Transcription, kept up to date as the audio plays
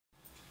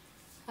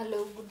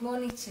So, good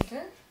morning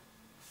children.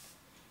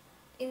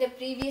 In the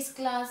previous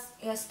class,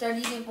 you have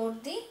studied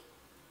about the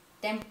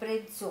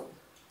temperate zone.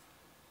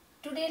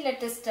 Today,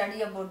 let us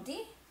study about the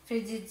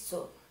frigid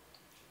zone.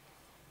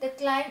 The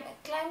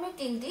climate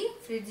in the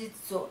frigid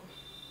zone.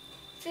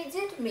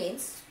 Frigid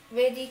means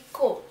very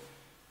cold.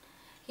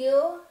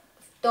 Here,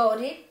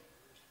 torrid,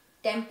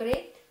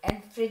 temperate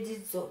and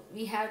frigid zone.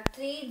 We have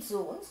three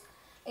zones.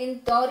 In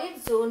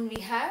torrid zone,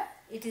 we have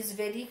it is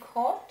very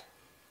hot.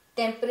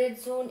 Temperate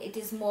zone, it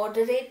is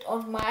moderate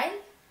or mild,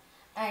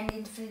 and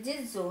in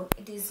frigid zone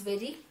it is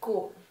very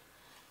cold.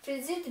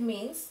 Frigid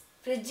means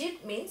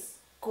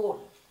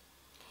cold.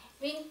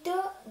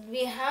 Winter,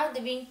 we have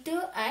the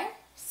winter and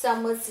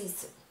summer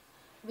season.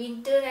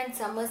 Winter and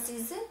summer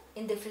season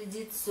in the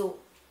frigid zone.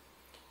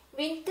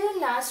 Winter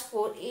lasts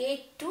for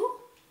 8 to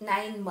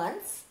 9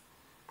 months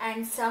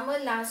and summer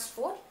lasts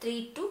for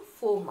 3 to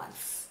 4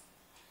 months.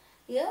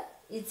 Here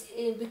it's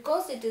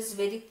because it is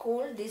very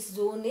cold, this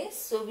zone is,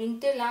 so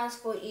winter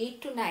lasts for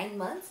 8 to 9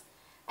 months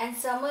and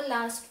summer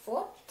lasts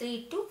for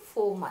 3 to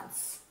 4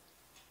 months.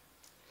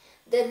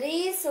 The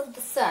rays of the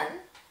sun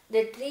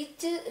that reach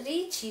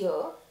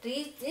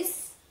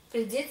this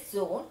frigid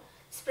zone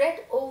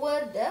spread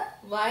over the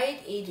wide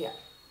area.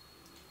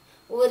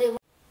 The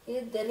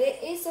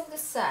rays of the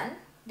sun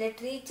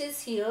that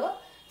reaches here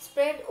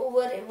spread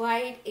over a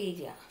wide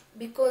area.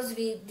 Because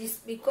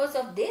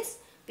of this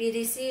we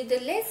receive the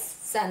less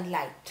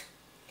sunlight.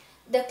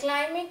 The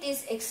climate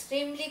is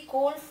extremely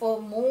cold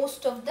for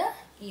most of the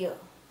year.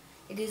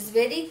 It is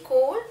very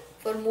cold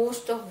for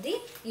most of the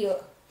year.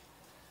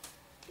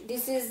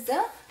 This is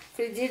the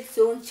frigid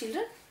zone,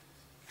 children.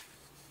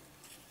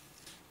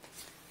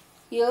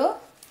 Here,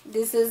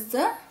 this is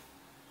the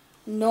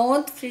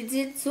north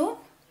frigid zone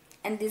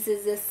and this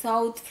is the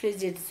south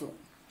frigid zone.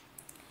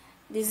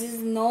 This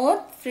is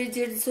north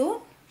frigid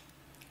zone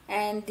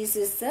and this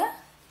is the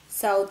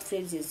south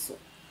frigid zone.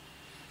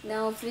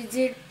 Now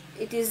frigid,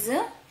 it is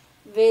a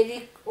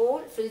very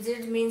cold.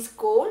 Frigid means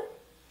cold.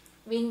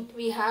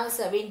 We have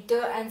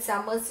winter and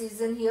summer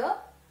season here.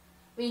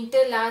 Winter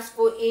lasts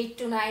for 8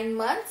 to 9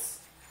 months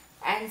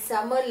and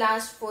summer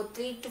lasts for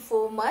 3 to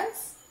 4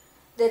 months.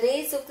 The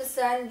rays of the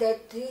sun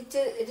that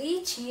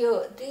reach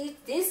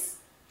this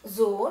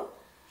zone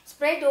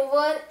spread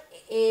over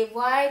a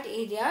wide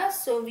area,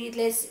 so we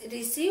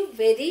receive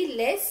very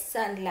less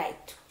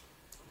sunlight.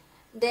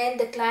 Then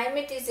the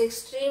climate is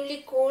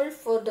extremely cold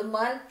for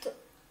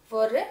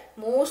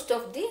most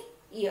of the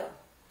year.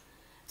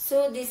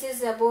 So this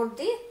is about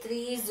the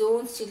three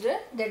zones, children,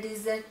 that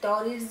is the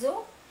torrid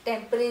zone,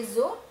 temperate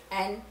zone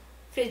and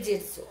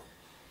frigid zone.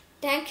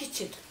 Thank you,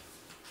 children.